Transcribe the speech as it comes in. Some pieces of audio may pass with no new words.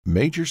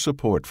Major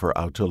support for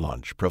Out to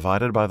Lunch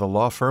provided by the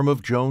law firm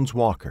of Jones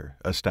Walker,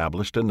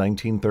 established in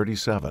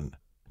 1937,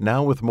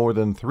 now with more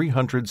than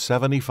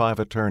 375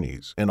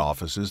 attorneys in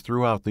offices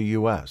throughout the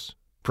U.S.,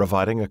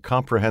 providing a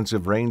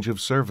comprehensive range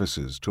of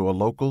services to a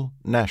local,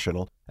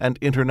 national, and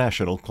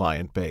international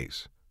client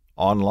base.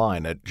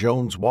 Online at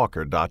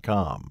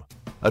joneswalker.com.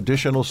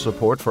 Additional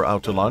support for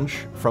Out to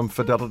Lunch from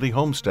Fidelity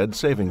Homestead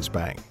Savings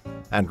Bank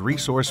and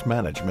Resource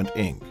Management,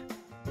 Inc.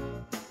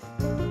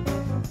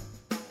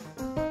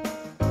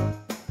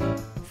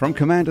 From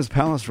Commander's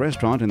Palace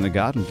Restaurant in the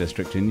Garden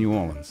District in New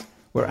Orleans,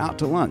 we're Out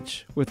to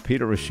Lunch with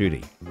Peter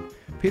Ricchiuti.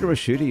 Peter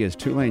Ricchiuti is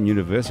Tulane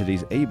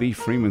University's A.B.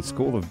 Freeman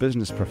School of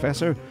Business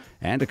professor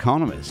and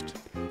economist.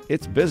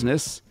 It's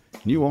business,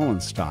 New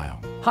Orleans style.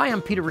 Hi,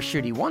 I'm Peter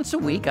Ricchiuti. Once a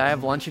week, I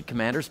have lunch at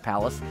Commander's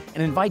Palace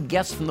and invite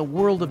guests from the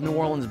world of New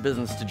Orleans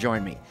business to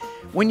join me.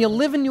 When you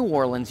live in New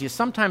Orleans, you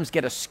sometimes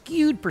get a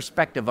skewed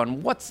perspective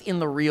on what's in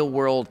the real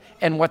world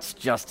and what's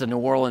just a New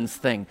Orleans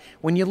thing.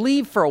 When you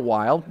leave for a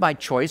while, by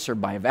choice or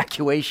by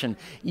evacuation,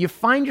 you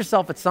find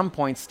yourself at some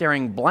point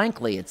staring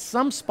blankly at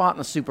some spot in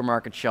the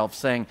supermarket shelf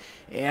saying,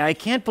 I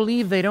can't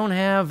believe they don't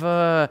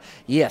have,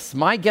 Yes,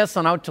 my guests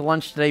on Out to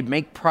Lunch today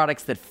make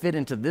products that fit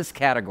into this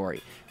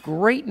category.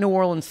 Great New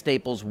Orleans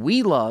staples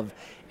we love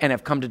and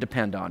have come to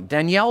depend on.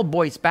 Danielle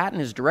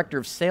Boyce-Batten is Director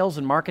of Sales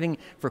and Marketing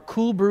for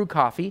Cool Brew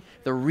Coffee,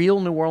 the real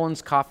New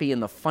Orleans coffee in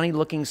the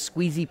funny-looking,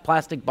 squeezy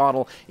plastic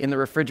bottle in the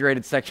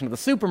refrigerated section of the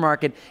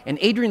supermarket. And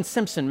Adrian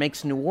Simpson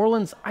makes New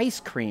Orleans ice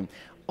cream,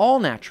 all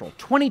natural,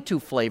 22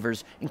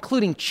 flavors,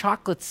 including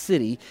Chocolate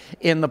City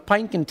in the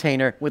pint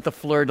container with the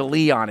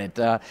fleur-de-lis on it.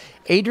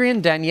 Adrian,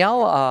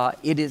 Danielle,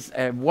 it is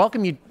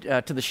welcome you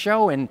to the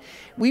show. And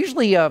we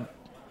usually,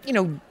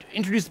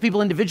 introduce the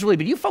people individually,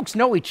 but you folks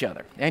know each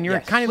other, and you're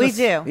kind of we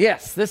do.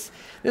 Yes, this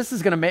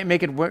is going to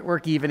make it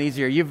work even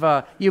easier.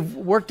 You've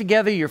worked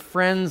together, you're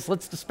friends.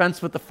 Let's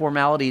dispense with the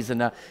formalities,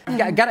 and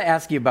I got to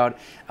ask you about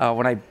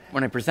when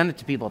I present it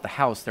to people at the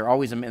house. They're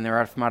always and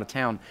they're from out of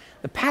town.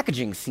 The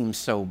packaging seems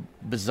so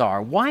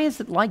bizarre. Why is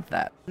it like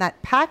that?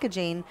 That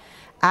packaging.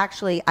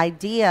 Actually,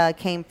 idea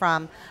came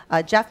from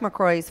Jeff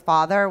McCrory's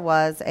father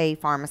was a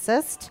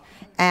pharmacist,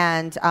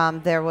 and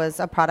there was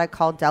a product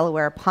called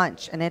Delaware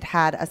Punch, and it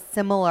had a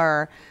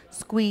similar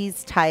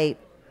squeeze-type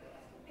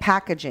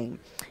packaging.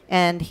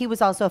 And he was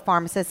also a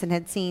pharmacist and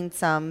had seen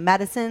some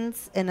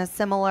medicines in a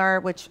similar,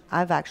 which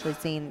I've actually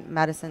seen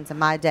medicines in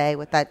my day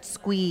with that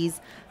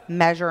squeeze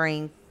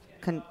measuring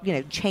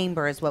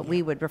chamber is what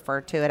we would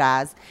refer to it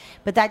as.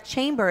 But that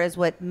chamber is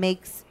what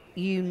makes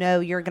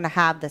you're going to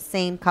have the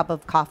same cup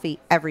of coffee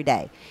every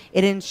day.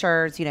 It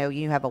ensures,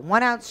 you have a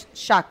 1 ounce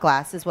shot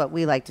glass is what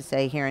we like to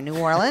say here in New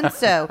Orleans.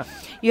 So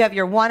you have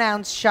your 1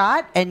 ounce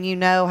shot and you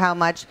know how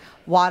much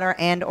water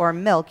and or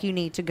milk you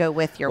need to go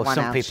with your 1 ounce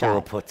shot. Some people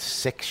will put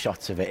 6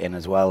 shots of it in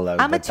as well, though.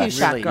 I'm a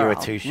 2-shot girl. You're a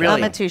 2-shot.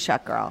 Really? I'm a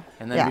 2-shot girl.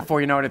 And then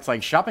before you know it, it's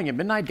like shopping at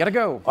midnight, gotta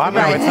go.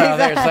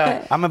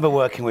 I remember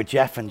working with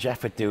Jeff, and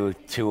Jeff would do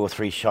 2 or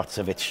 3 shots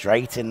of it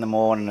straight in the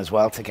morning as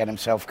well to get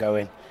himself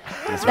going.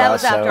 That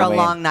was after a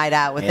long night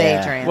out with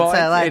Adrian. Well,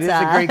 so it is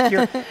a great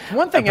cure.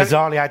 One thing,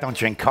 bizarrely, I don't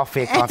drink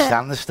coffee. I can't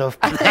stand the stuff.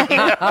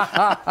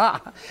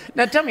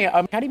 Now tell me,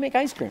 how do you make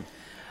ice cream?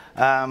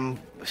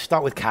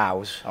 Start with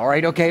cows. All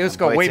right, okay, let's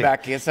go way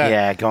back.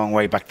 Going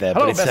way back there.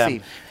 Hello, but it's,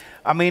 Bessie.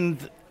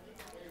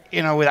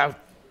 Without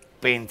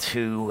being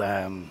too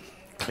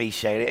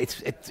cliche,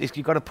 it's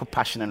you've got to put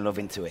passion and love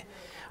into it.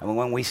 I mean,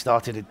 when I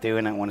started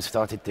doing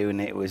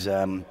it, it was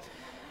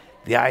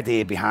the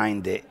idea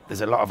behind it.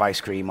 There's a lot of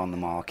ice cream on the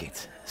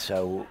market,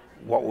 so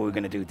what were we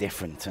going to do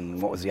different,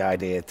 and what was the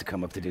idea to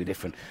come up to do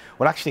different?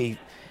 Well, actually,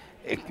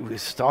 it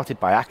was started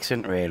by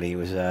accident, really. It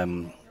was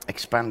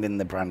expanding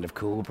the brand of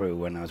Cool Brew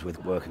when I was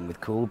working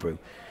with Cool Brew,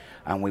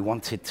 and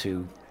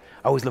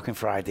I was looking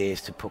for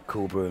ideas to put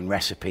Cool Brew in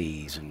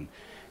recipes and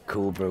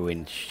Cool Brew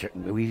in.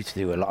 We used to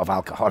do a lot of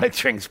alcoholic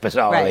drinks,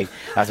 bizarrely,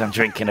 as I'm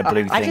drinking a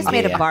blue thing. I just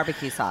made a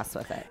barbecue sauce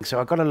with it. So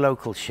I got a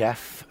local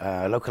chef,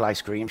 a local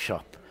ice cream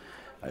shop.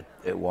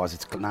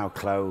 It's now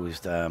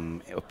closed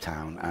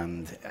uptown,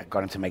 and I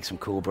got him to make some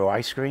Cool Brew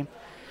ice cream,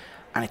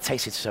 and it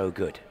tasted so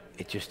good.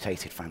 It just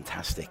tasted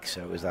fantastic.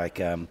 So it was like,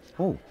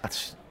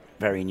 that's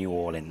very New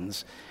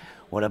Orleans.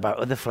 What about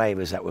other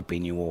flavors that would be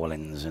New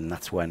Orleans? And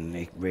that's when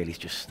it really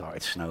just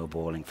started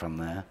snowballing from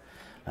there.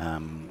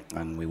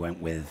 And we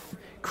went with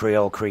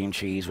Creole cream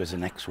cheese was the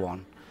next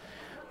one,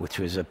 which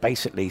was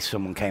basically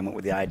someone came up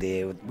with the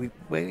idea. We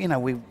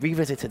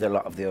revisited a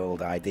lot of the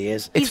old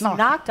ideas. He's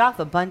knocked off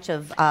a bunch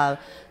of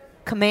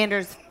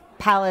Commander's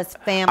Palace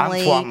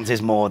family. Antoine's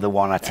is more the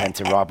one I tend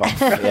to rob off.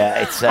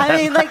 Yeah, it's.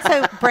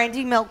 So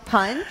brandy milk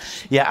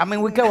punch. Yeah, I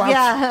mean we go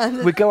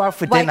out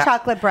for dinner. White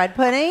chocolate bread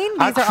pudding.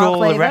 I'd call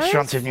the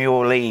restaurants of New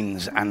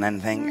Orleans and then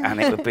think, and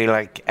it would be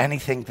like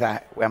anything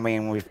that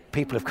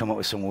people have come up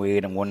with some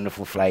weird and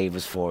wonderful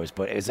flavors for us,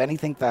 but is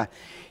anything that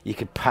you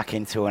could pack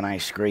into an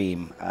ice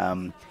cream.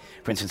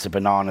 For instance, the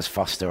Bananas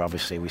Foster.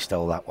 Obviously, we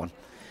stole that one,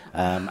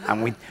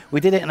 and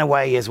we did it in a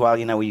way as well.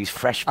 We used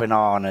fresh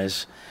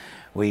bananas.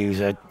 We use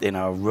a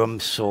rum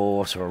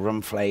sauce or a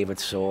rum flavored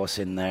sauce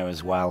in there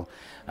as well,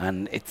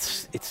 and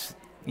it's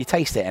you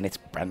taste it and it's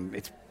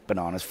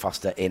bananas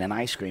foster in an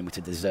ice cream. It's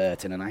a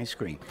dessert in an ice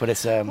cream, but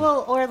it's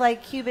well, or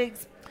like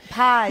Cubig's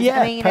pies.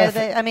 Yeah,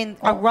 I mean,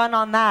 a run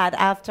on that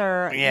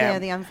after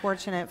the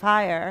unfortunate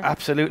fire.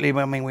 Absolutely.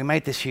 I mean, we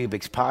made this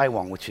Hubig's pie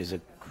one, which is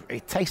it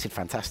tasted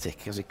fantastic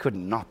because it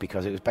couldn't not,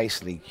 because it was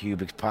basically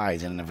Hubig's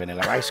pies in a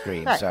vanilla ice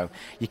cream. Right. So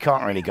you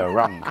can't really go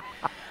wrong.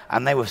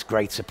 And they were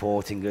great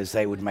supporting us.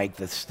 They would make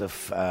the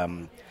stuff.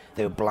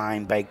 They would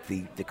blind bake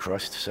the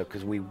crust. So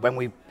because when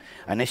we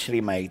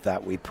initially made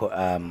that, we put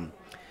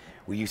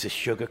we used a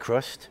sugar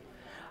crust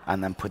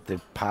and then put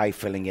the pie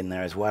filling in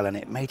there as well, and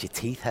it made your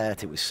teeth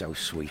hurt. It was so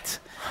sweet,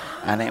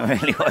 and it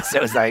really was.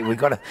 It was like we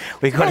got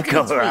to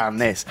go around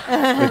this.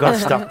 We've got to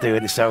stop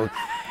doing this. So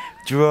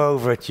Drew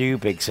over at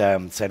Hubig's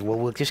said, well,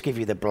 we'll just give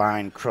you the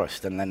blind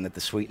crust and then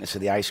the sweetness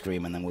of the ice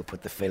cream, and then we'll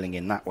put the filling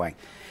in that way.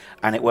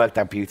 And it worked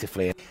out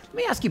beautifully. Let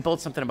me ask you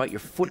both something about your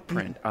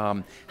footprint.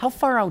 How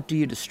far out do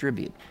you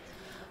distribute?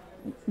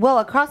 Well,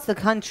 across the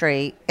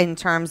country in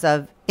terms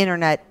of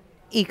internet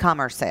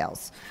e-commerce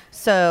sales.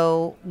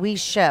 So we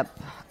ship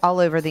all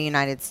over the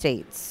United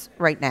States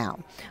right now.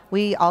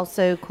 We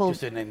also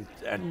Just an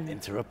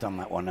interrupt on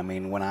that one. I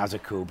mean, when I was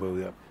at Cool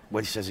Brew,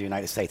 when she says the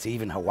United States,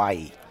 even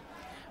Hawaii,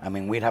 I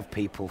mean, we'd have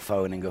people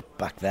phoning up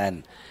back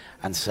then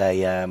and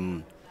say,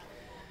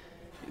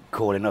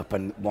 calling up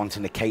and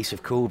wanting a case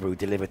of Cool Brew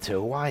delivered to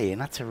Hawaii,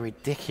 and that's a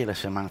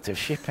ridiculous amount of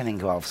shipping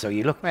involved. So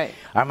you look, right.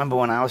 I remember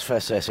when I was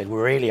first there, I said,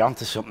 we're really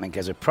onto something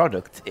as a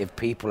product if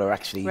people are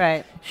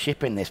actually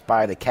shipping this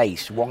by the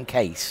case, one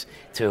case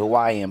to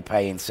Hawaii and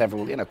paying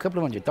several, a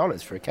couple of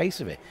 $100s for a case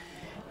of it.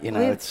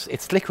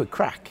 It's liquid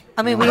crack.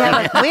 I mean, we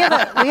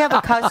have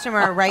a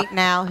customer right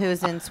now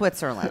who's in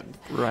Switzerland,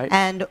 right,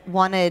 and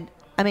wanted,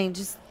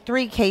 just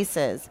 3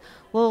 cases.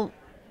 Well,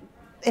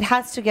 it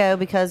has to go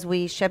because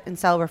we ship and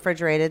sell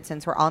refrigerated,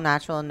 since we're all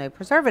natural and no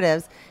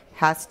preservatives. It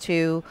has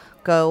to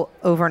go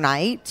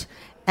overnight,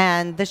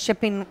 and the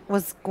shipping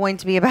was going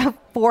to be about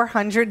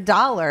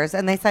 $400.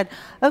 And they said,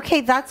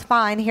 okay, that's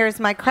fine. Here's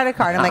my credit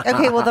card. I'm like,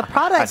 okay, well, the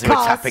product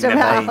costs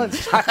about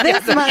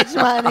this much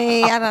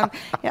money. And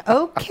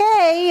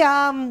okay,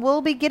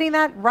 we'll be getting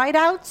that right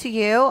out to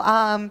you.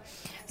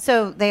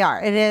 So they are.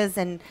 It is.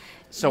 And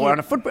so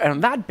on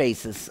that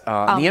basis,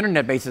 the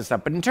internet basis,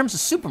 but in terms of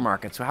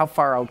supermarkets, how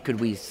far out could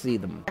we see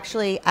them?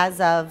 Actually,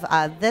 as of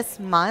this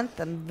month,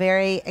 I'm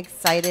very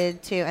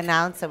excited to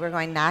announce that we're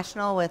going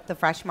national with the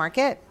Fresh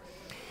Market.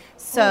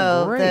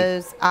 So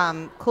those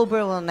Cool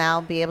Brew will now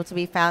be able to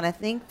be found. I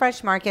think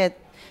Fresh Market,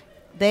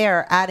 they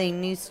are adding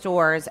new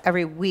stores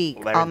every week.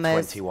 Well, they're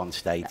almost in 21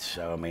 states,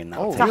 so I mean,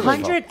 it's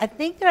 100. I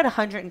think they're at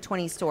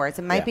 120 stores.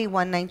 It might be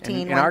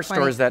 119. In our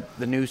store is that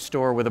the new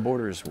store where the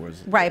Borders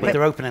was. Right, but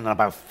they're opening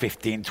about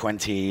 15,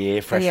 20 a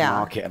year, Fresh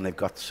Market, and they've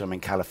got some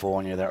in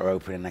California that are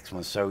opening next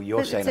month. So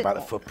you're saying about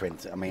the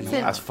footprint. I mean,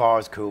 as far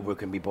as Cool Brew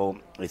can be bought,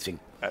 it's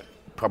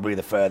probably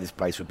the furthest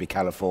place would be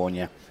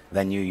California,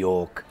 then New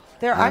York.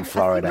 And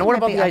Florida. Now, what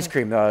about the ice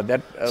cream?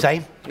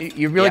 Same.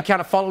 You really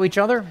kind of follow each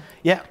other?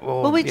 Yeah.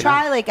 Well, we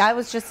try. Like, I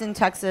was just in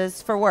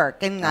Texas for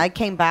work, and I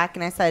came back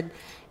and I said,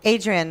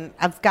 Adrian,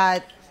 I've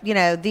got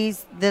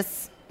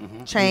this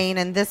chain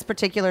and this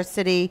particular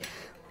city.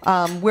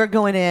 We're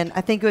going in.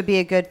 I think it would be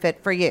a good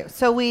fit for you.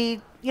 So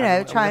we,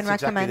 try and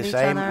recommend each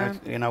other.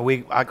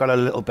 I got a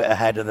little bit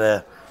ahead of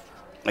the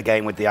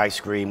game with the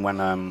ice cream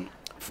when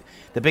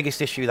the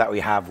biggest issue that we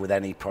have with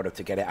any product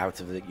to get it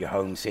out of your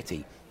home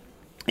city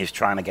is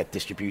trying to get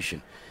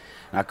distribution.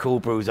 Now,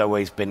 Cool Brew's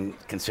always been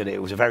considered, it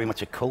was very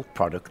much a cult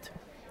product,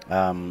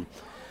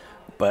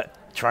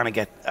 but trying to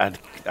get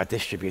a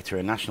distributor,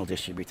 a national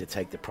distributor, to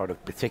take the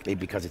product, particularly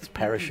because it's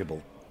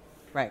perishable,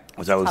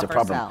 was always a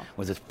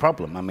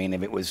problem. I mean,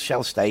 if it was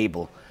shelf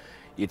stable,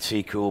 you'd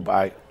see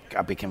I'd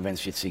be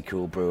convinced you'd see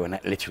Cool Brew in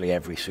literally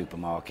every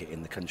supermarket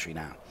in the country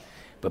now.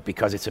 But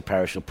because it's a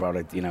perishable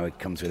product, it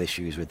comes with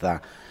issues with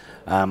that.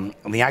 And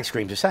the ice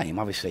cream's the same.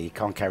 Obviously, you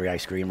can't carry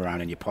ice cream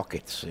around in your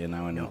pockets,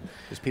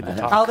 Because people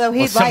talk. Although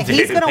he's going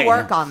to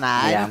work on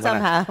that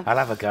somehow. I'll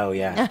have a go,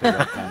 yeah.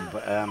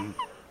 But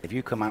if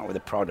you come out with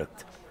a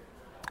product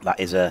that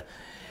is a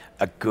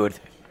good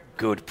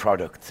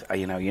product,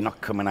 you're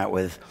not coming out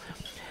with.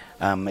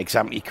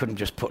 Example, you couldn't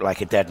just put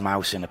like a dead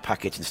mouse in a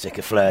package and stick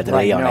a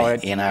fleur-de-lis on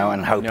it,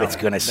 and hope it's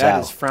going to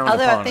sell.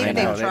 Although I think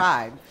they've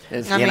tried.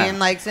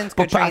 Since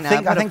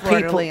Katrina, I think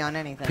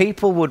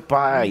people would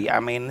buy. I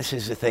mean, this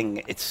is the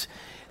thing. This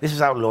is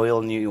how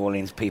loyal New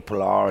Orleans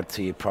people are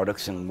to your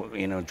products, and want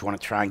to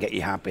try and get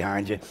your hat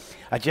behind you.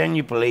 I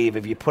genuinely believe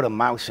if you put a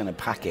mouse in a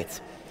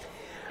packet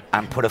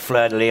and put a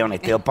fleur-de-lis on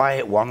it, they'll buy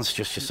it once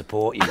just to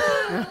support you.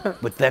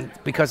 But then,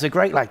 because they're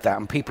great like that,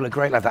 and people are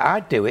great like that,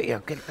 I'd do it.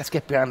 Let's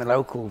get behind the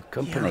local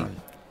company.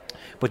 Yeah.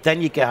 But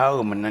then you get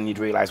home, and then you'd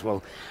realise,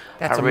 well,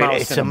 That's a really,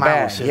 mouse it's in a a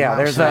mouse bag. in Yeah, a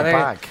there's mouse in a a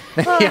there- bag.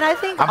 Well, and I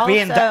think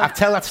I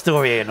tell that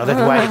story another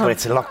way, but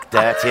it's a lot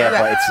dirtier.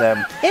 But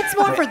it's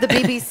more for the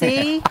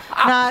BBC,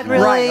 not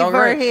really Right, oh, for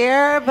right.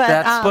 here. But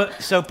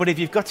That's- but if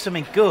you've got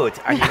something good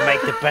and you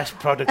make the best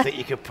product that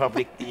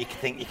you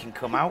think you can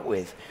come out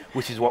with,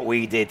 which is what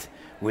we did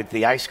with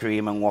the ice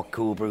cream and what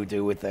Cool Brew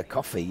do with their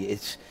coffee,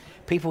 it's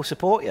people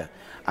support you,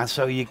 and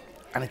so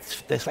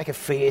there's like a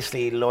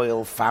fiercely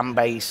loyal fan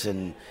base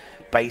and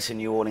base in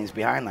New Orleans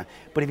behind that.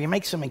 But if you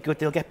make something good,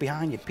 they'll get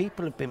behind you.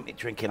 People have been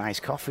drinking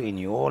iced coffee in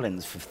New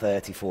Orleans for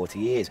 30, 40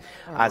 years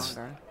as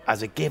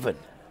a given.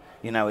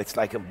 You know, it's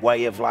like a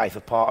way of life,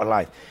 a part of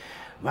life.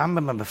 I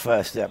remember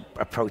first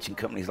approaching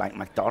companies like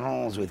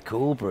McDonald's with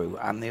Cool Brew,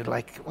 and they're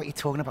like, "What are you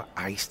talking about?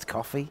 Iced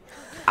coffee?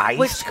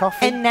 Iced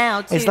coffee?" And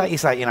now, too, it's like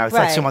it's like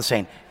right. someone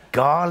saying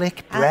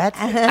garlic bread.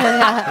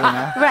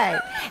 Right.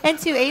 And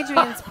to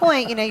Adrian's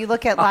point, you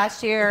look at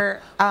last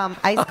year,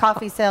 iced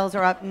coffee sales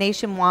are up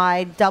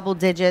nationwide, double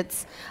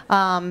digits.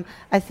 I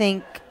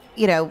think,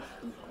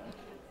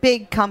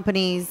 big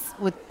companies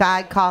with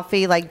bad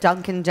coffee like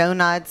Dunkin'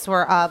 Donuts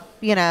were up,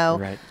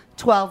 Right.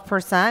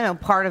 12%.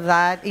 Part of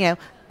that,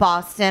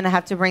 Boston, I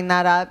have to bring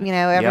that up.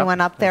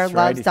 Everyone up there that's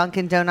loves right.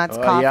 Dunkin' Donuts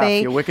Oh, coffee. yeah,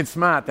 if you're wicked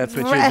smart, that's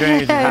what Right, you're doing.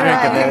 You're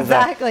drinking. There's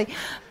that. exactly.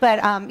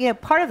 But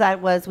part of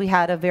that was we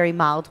had a very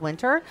mild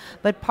winter,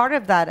 but part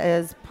of that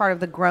is part of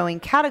the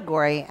growing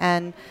category.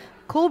 And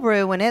Cool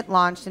Brew, when it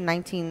launched in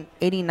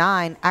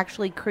 1989,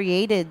 actually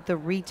created the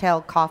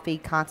retail coffee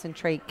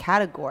concentrate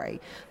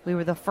category. We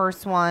were the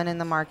first one in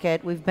the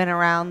market. We've been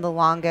around the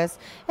longest,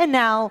 and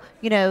now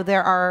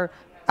there are.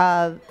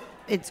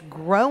 It's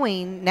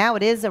growing. Now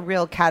it is a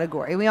real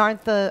category. We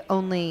aren't the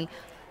only,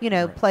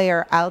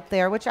 player out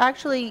there, which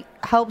actually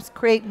helps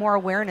create more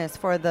awareness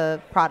for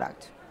the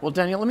product. Well,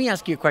 Danielle, let me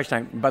ask you a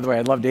question. By the way,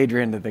 I loved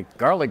Adrian, the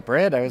garlic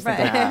bread. I was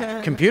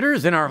thinking,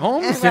 computers in our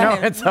homes,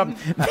 Right. it's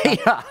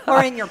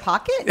Or in your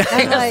pocket.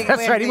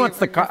 That's right. He wants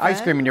the ice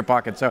cream in your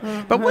pocket. So,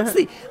 but what's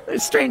the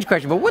strange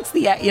question? But what's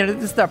the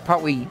this is the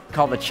part we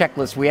call the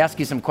checklist. We ask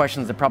you some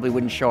questions that probably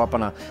wouldn't show up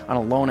on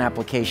a loan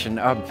application.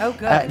 Oh,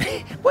 good.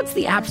 What's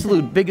the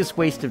absolute biggest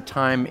waste of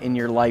time in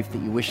your life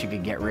that you wish you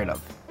could get rid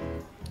of?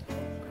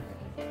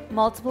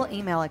 Multiple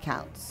email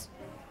accounts.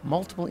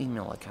 Multiple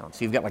email accounts.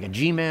 So you've got like a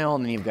Gmail,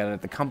 and then you've got it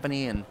at the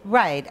company, and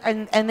Right.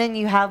 And then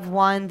you have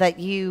one that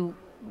you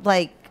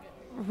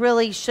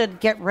really should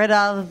get rid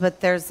of, but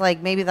there's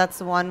maybe that's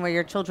the one where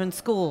your children's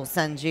school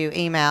sends you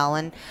email.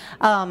 And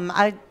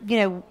my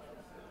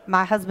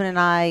husband and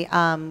I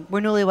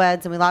were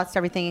newlyweds, and we lost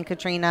everything in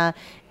Katrina,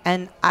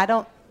 and I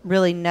don't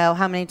really know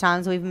how many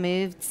times we've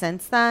moved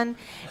since then,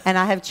 and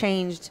I have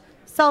changed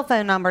cell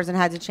phone numbers and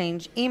had to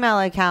change email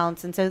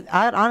accounts. And so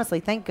I honestly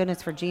thank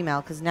goodness for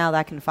Gmail, because now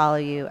that can follow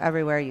you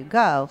everywhere you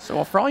go.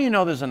 so for all you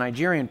know, there's a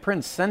Nigerian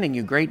prince sending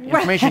you great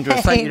information to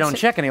a site you don't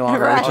check any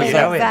longer. Right, Which is,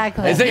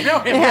 exactly. As they know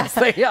him, yes,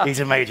 they are. He's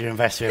a major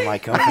investor in my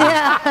company.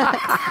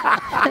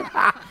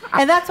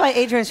 And that's why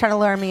Adrian's trying to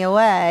lure me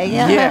away.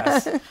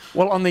 Yes.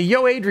 Well, on the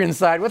Yo Adrian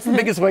side, what's the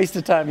biggest waste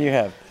of time you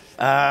have?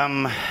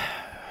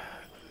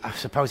 I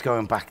suppose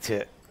going back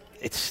to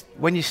it's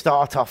when you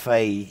start off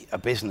a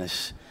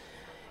business,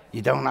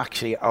 you don't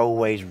actually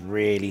always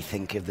really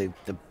think of the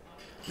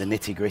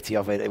nitty gritty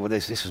of it. Well,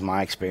 this was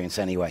my experience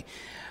anyway,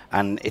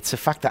 and it's the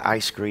fact that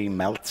ice cream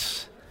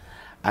melts,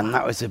 and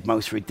that was the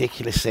most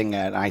ridiculous thing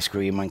an ice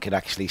cream man could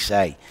actually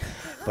say.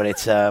 But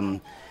it's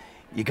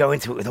you go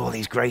into it with all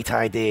these great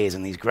ideas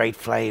and these great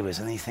flavors,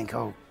 and then you think,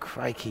 oh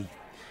crikey,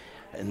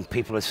 and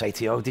people will say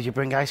to you, oh, did you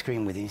bring ice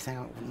cream with you? And you think,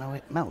 oh no,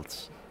 it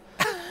melts.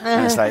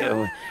 And it's like,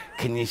 oh,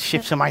 can you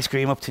ship some ice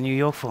cream up to New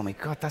York for me?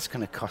 God, that's going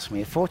to cost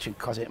me a fortune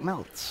because it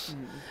melts.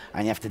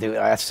 And you have to do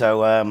it.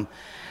 So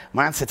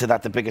my answer to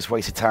that, the biggest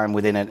waste of time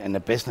within a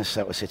business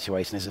sort of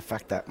situation is the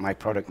fact that my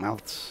product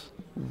melts.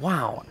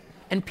 Wow.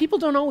 And people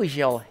don't always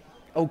yell,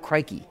 oh,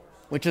 crikey,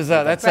 which is,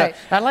 that's Right.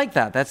 I like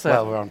that. That's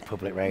Well, we're on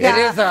public radio. It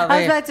is, I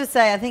was about to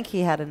say, I think he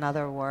had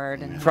another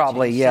word. And he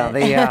probably, changed yeah. it.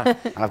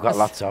 They, And I've got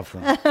lots of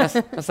them.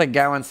 that's like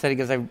Guy once said. He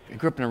goes, I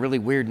grew up in a really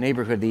weird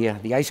neighborhood.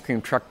 The ice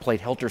cream truck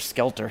played Helter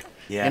Skelter.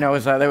 Yeah. There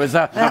was Are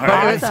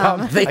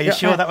you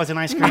sure that was an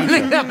ice cream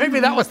truck? Maybe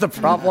that was the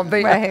problem.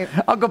 Right.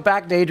 I'll go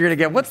back to Adrian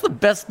again. What's the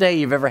best day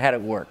you've ever had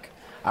at work?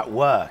 At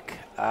work?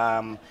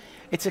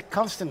 It's a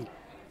constant...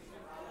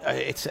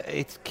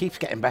 it keeps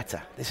getting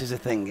better. This is the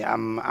thing.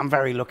 I'm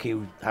very lucky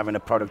having a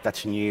product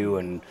that's new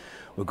and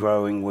we're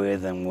growing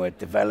with and we're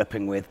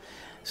developing with.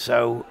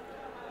 So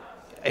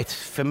it's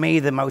for me,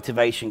 the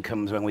motivation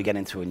comes when we get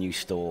into a new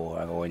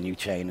store or a new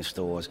chain of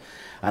stores.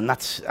 And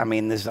that's, I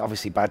mean, there's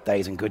obviously bad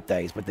days and good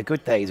days, but the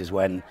good days is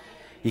when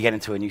you get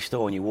into a new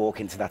store and you walk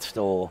into that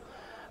store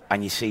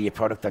and you see your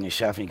product on your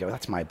shelf and you go,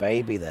 that's my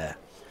baby there.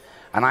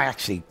 And I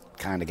actually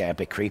kind of get a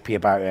bit creepy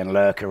about it and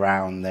lurk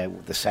around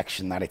the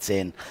section that it's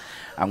in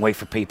and wait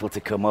for people to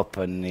come up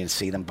and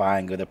see them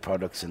buying other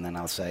products, and then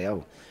I'll say,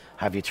 oh,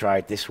 have you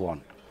tried this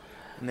one?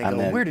 And they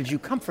go, where did you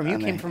come from? You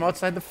came from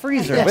outside the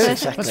freezer. Yes,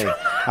 exactly.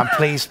 And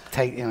please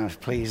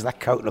please, that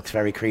coat looks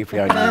very creepy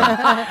on you.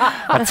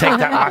 And take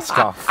that mask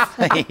off,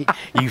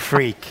 you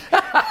freak,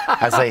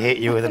 as they hit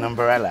you with an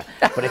umbrella.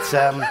 But it's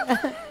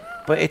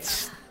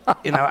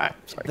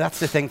that's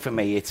the thing for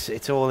me.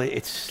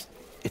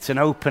 It's an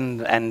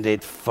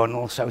open-ended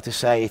funnel, so to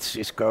say. It's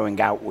just going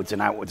outwards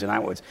and outwards and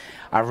outwards.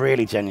 I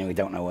really genuinely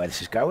don't know where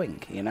this is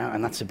going,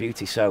 and that's the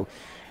beauty. So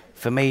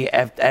for me,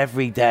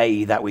 every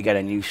day that we get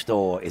a new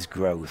store is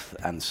growth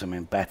and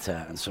something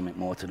better and something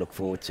more to look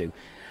forward to.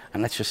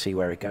 And let's just see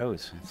where it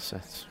goes.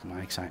 It's my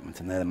excitement,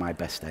 and they're my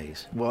best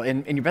days. Well,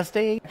 in your best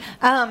day?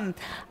 I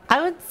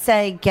would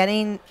say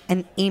getting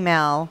an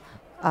email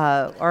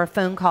or a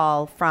phone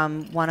call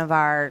from one of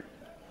our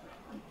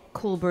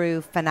Cool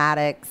Brew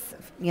fanatics,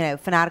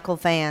 fanatical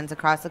fans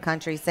across the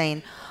country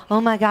saying,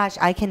 oh my gosh,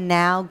 I can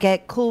now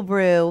get Cool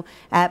Brew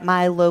at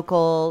my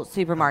local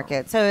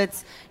supermarket. So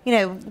it's,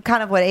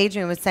 kind of what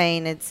Adrian was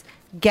saying. It's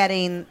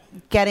getting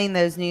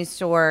those new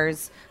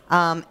stores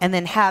and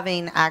then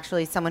having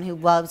actually someone who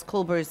loves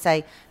Cool Brew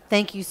say,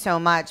 thank you so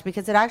much,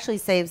 because it actually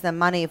saves them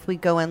money if we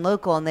go in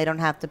local and they don't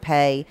have to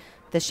pay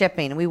the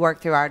shipping. We work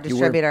through our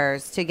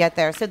distributors to get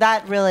there. So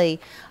that really...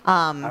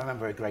 I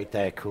remember a great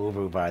day at Cool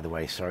Brew, by the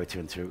way. Sorry to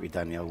interrupt you,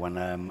 Daniel. When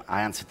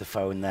I answered the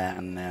phone there,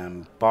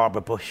 and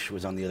Barbara Bush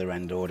was on the other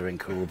end ordering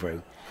Cool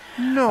Brew.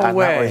 No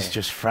way. That was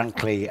just,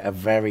 frankly, a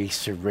very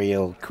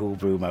surreal Cool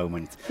Brew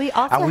moment. We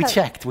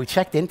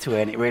checked into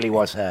it, and it really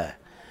was her.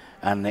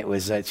 And it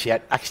was she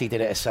actually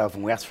did it herself,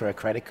 and we asked for a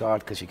credit card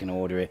because you can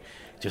order it.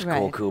 Just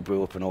call Cool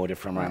Brew up and order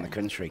from around the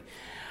country.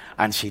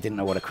 And she didn't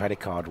know what a credit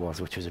card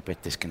was, which was a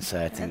bit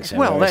disconcerting. So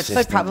well,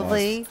 that's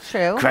probably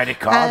true. Credit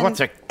card? What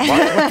do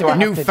I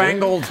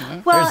newfangled?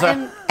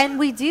 Well, and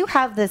we do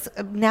have this,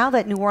 now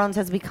that New Orleans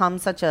has become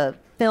such a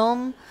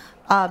film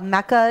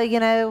mecca,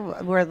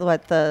 we're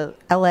the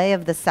LA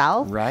of the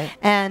South. Right.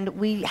 And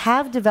we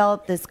have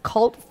developed this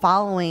cult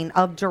following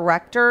of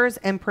directors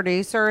and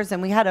producers,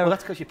 and we had Well,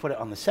 that's because you put it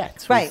on the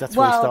sets. Right. That's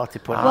where we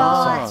started putting it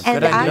on the sets.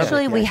 And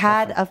actually we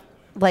had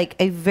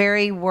a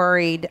very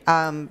worried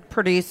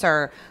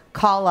producer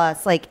call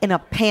us in a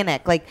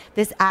panic.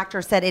 This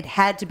actor said it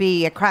had to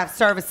be a craft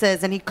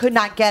services and he could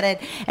not get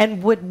it,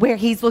 and where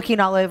he's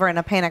looking all over in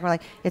a panic. We're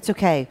like, it's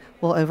okay,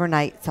 we'll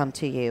overnight some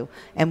to you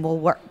and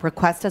we'll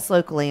request us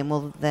locally, and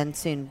we'll then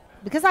soon,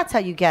 because that's how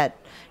you get,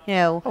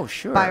 oh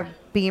sure, by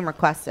being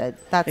requested.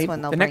 That's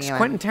when they'll the bring next you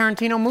Quentin in.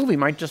 Tarantino movie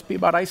might just be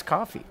about iced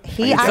coffee.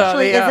 He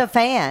actually is a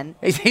fan.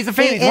 He's a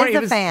fan. He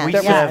is a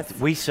fan.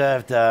 We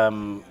served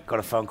got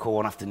a phone call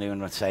one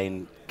afternoon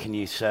saying, can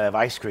you serve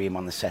ice cream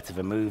on the set of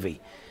a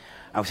movie?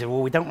 I said,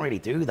 well, we don't really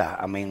do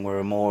that. I mean,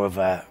 we're more of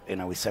a,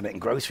 we sell it in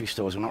grocery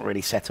stores. We're not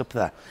really set up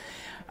there.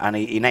 And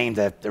he named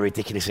a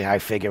ridiculously high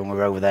figure, and we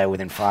were over there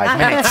within 5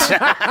 minutes. And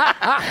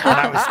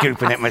I was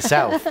scooping it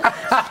myself.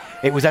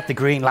 It was at the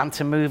Green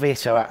Lantern movie,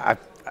 so I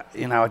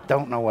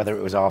don't know whether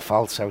it was our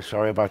fault, so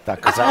sorry about that,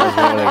 because that was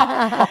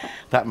really,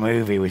 that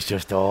movie was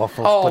just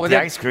awful. But the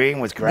ice cream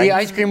was great. The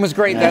ice cream was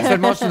great. That's what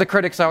most of the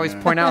critics always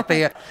point out.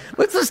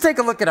 Let's take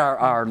a look at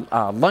our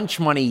Lunch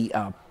Money.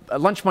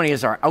 Lunch Money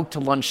is our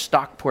out-to-lunch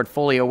stock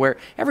portfolio, where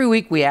every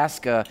week we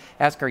ask our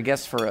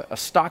guests for a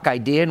stock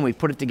idea, and we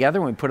put it together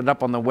and we put it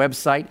up on the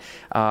website.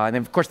 And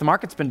then, of course, the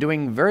market's been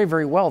doing very,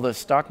 very well. The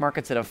stock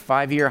market's at a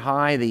 5-year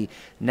high. The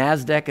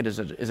NASDAQ is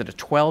at a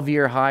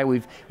 12-year high.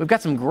 We've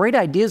got some great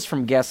ideas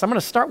from guests. I'm going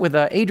to start with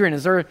Adrian.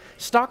 Is there a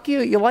stock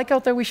you like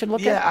out there we should look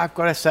at? Yeah, I've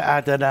got to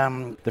add that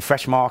the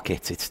Fresh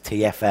Market. It's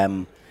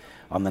TFM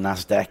on the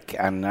NASDAQ,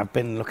 and I've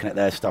been looking at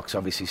their stocks,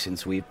 obviously,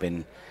 since we've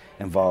been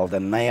involved,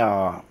 and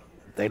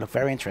they look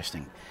very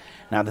interesting.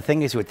 Now, the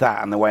thing is with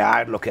that, and the way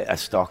I'd look at a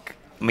stock,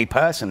 me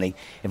personally,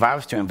 if I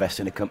was to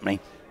invest in a company,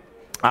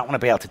 I want to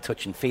be able to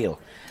touch and feel,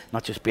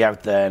 not just be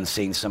out there and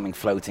seeing something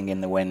floating in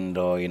the wind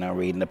or,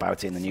 reading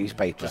about it in the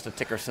newspaper. Just a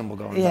ticker symbol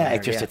going Yeah,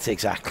 by.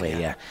 Exactly,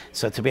 yeah.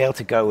 So to be able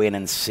to go in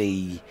and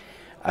see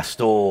a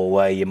store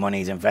where your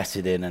money's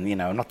invested in, and,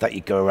 not that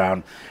you go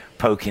around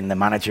poking the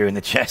manager in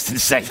the chest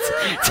and say,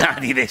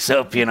 tidy this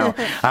up,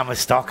 I'm a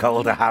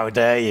stockholder, how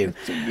dare you?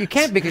 You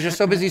can't, because you're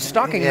so busy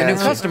stocking the new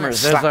customers.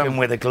 Slap him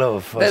with a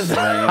glove.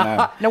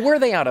 Now, where are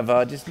they out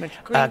of? Just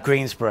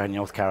Greensboro,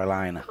 North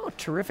Carolina. Oh,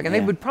 terrific. And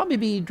they would probably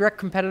be direct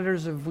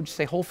competitors of, would you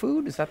say, Whole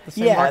Food? Is that the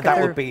same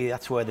market? Yeah,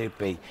 that's where they'd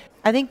be.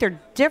 I think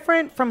they're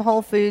different from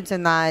Whole Foods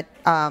in that,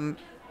 they're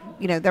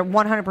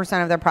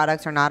 100% of their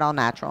products are not all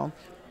natural.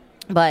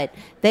 But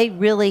they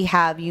really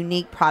have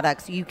unique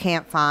products you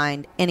can't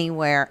find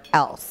anywhere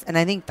else. And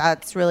I think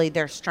that's really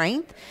their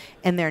strength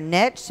and their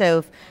niche. So,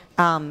 if,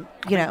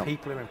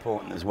 people are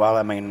important as well.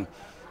 I mean,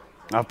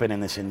 I've been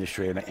in this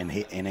industry in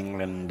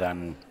England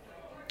and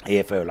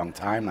here for a long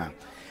time now,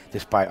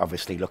 despite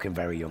obviously looking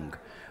very young.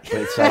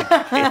 But it's like,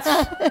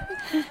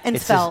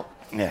 and svelte.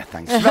 Yeah,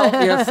 thanks.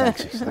 Yes.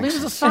 Thanks. Well, he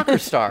was a soccer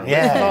star.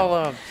 Yeah. It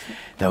was all,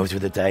 Those were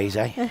the days,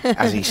 eh?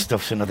 As he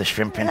stuffs another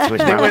shrimp into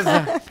his it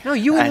mouth. was, no,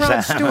 you and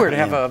Ron Stewart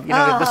have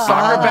the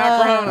soccer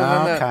background.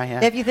 And then Okay,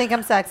 yeah. If you think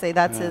I'm sexy,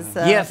 that's his.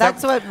 Yes,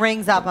 that's what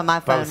rings up on my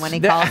phone when he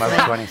calls me.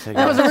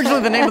 that was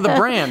originally the name of the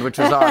brand, which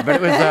was odd. But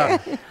it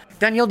was,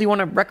 Danielle, do you want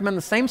to recommend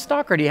the same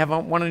stock, or do you have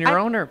one on your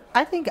own? Or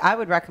I think I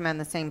would recommend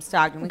the same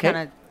stock, and we Okay.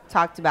 kind of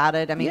talked about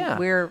it. I mean, Yeah.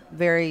 we're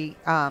very.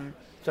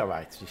 It's all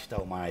right. You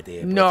stole my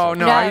idea. but No, it's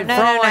no, okay. I-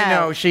 for all I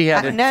know, she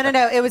had it.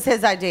 No. It was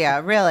his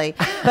idea, really.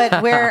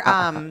 But we're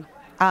we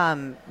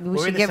We're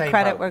should in the give same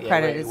credit boat. where Yeah,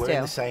 credit is we're due.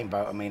 in the same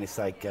boat. I mean, it's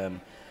like in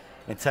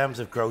terms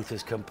of growth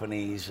as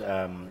companies,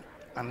 and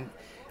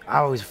I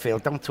always feel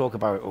don't talk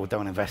about or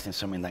don't invest in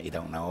something that you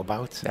don't know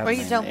about. Or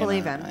you don't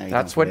believe in.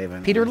 That's what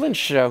Peter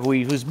Lynch,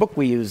 whose book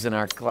we use in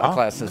our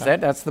classes. Okay.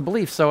 That's the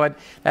belief. So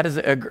that is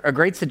a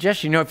great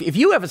suggestion. You know, if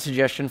you have a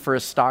suggestion for a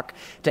stock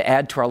to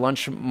add to our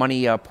lunch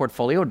money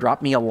portfolio,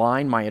 drop me a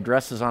line. My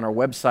address is on our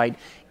website,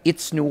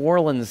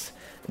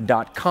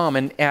 itsneworleans.com.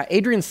 And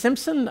Adrian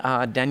Simpson,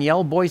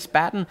 Danielle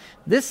Boyce-Batten,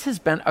 this has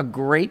been a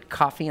great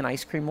coffee and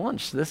ice cream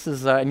lunch. This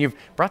is, and you've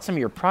brought some of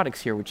your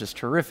products here, which is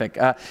terrific.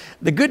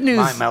 The good news.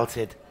 Mine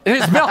melted. It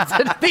is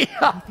melted.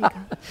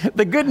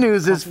 The good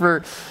news is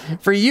for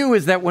you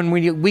is that when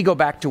we go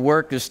back to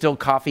work, there's still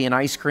coffee and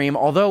ice cream.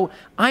 Although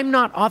I'm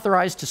not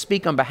authorized to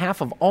speak on behalf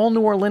of all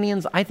New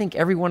Orleanians, I think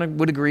everyone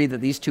would agree that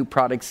these two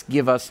products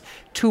give us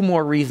two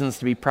more reasons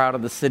to be proud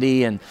of the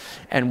city and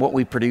what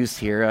we produce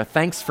here.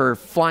 Thanks for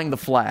flying the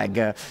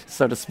flag,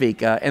 so to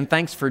speak, and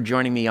thanks for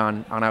joining me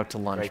on Out to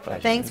Lunch. Great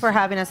pleasure. Thanks for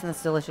having us in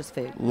this delicious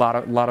food. Lot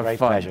of Great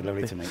fun. pleasure.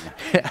 Lovely to meet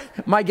you.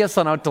 My guests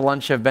on Out to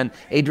Lunch have been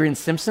Adrian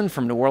Simpson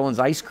from New Orleans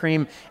Ice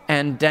Cream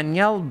and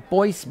Danielle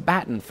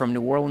Boyce-Batten from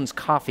New Orleans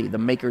Coffee, the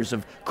makers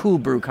of Cool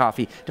Brew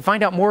Coffee. To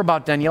find out more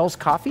about Danielle's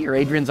coffee or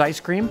Adrian's ice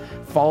cream,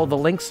 follow the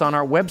links on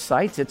our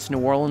websites,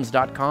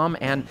 itsneworleans.com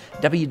and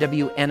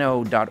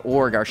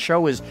wwno.org. Our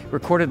show is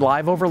recorded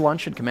live over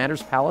lunch at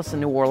Commander's Palace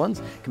in New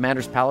Orleans.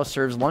 Commander's Palace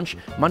serves lunch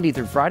Monday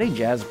through Friday,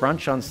 jazz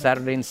brunch on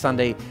Saturday and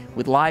Sunday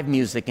with live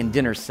music and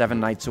dinner 7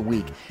 nights a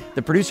week.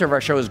 The producer of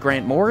our show is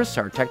Grant Morris.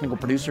 Our technical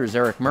producer is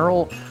Eric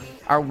Merrill.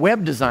 Our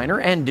web designer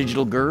and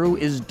digital guru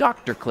is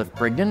Dr. Cliff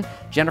Brigden.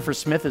 Jennifer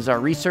Smith is our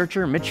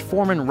researcher. Mitch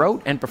Foreman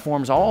wrote and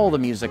performs all the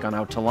music on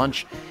Out to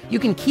Lunch. You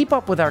can keep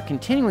up with our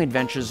continuing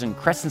adventures in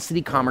Crescent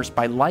City commerce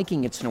by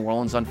liking It's New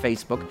Orleans on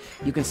Facebook.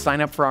 You can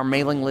sign up for our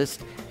mailing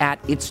list at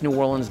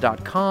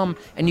itsneworleans.com,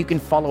 and you can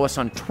follow us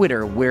on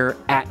Twitter. We're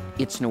at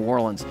It's New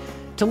Orleans.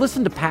 To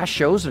listen to past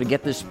shows or to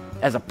get this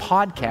as a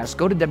podcast,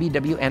 go to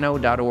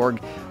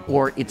wwno.org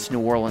or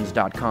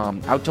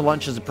itsneworleans.com. Out to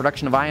Lunch is a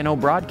production of INO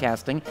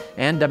Broadcasting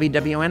and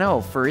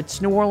WWNO for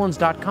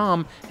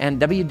itsneworleans.com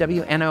and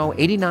WWNO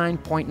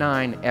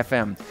 89.9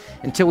 FM.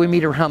 Until we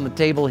meet around the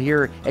table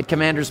here at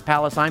Commander's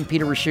Palace, I'm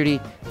Peter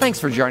Raschuti. Thanks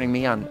for joining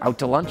me on Out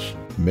to Lunch.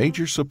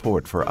 Major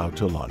support for Out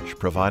to Lunch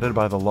provided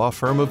by the law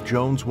firm of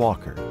Jones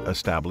Walker,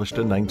 established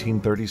in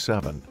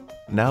 1937.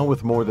 Now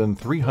with more than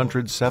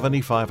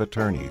 375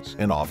 attorneys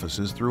in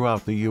offices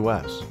throughout the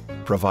U.S.,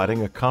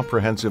 providing a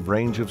comprehensive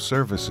range of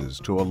services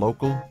to a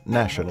local,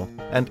 national,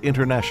 and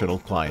international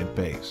client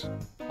base.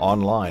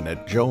 Online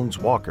at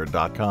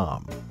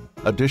joneswalker.com.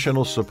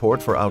 Additional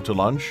support for Out to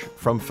Lunch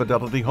from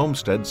Fidelity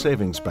Homestead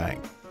Savings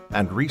Bank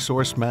and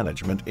Resource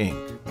Management,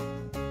 Inc.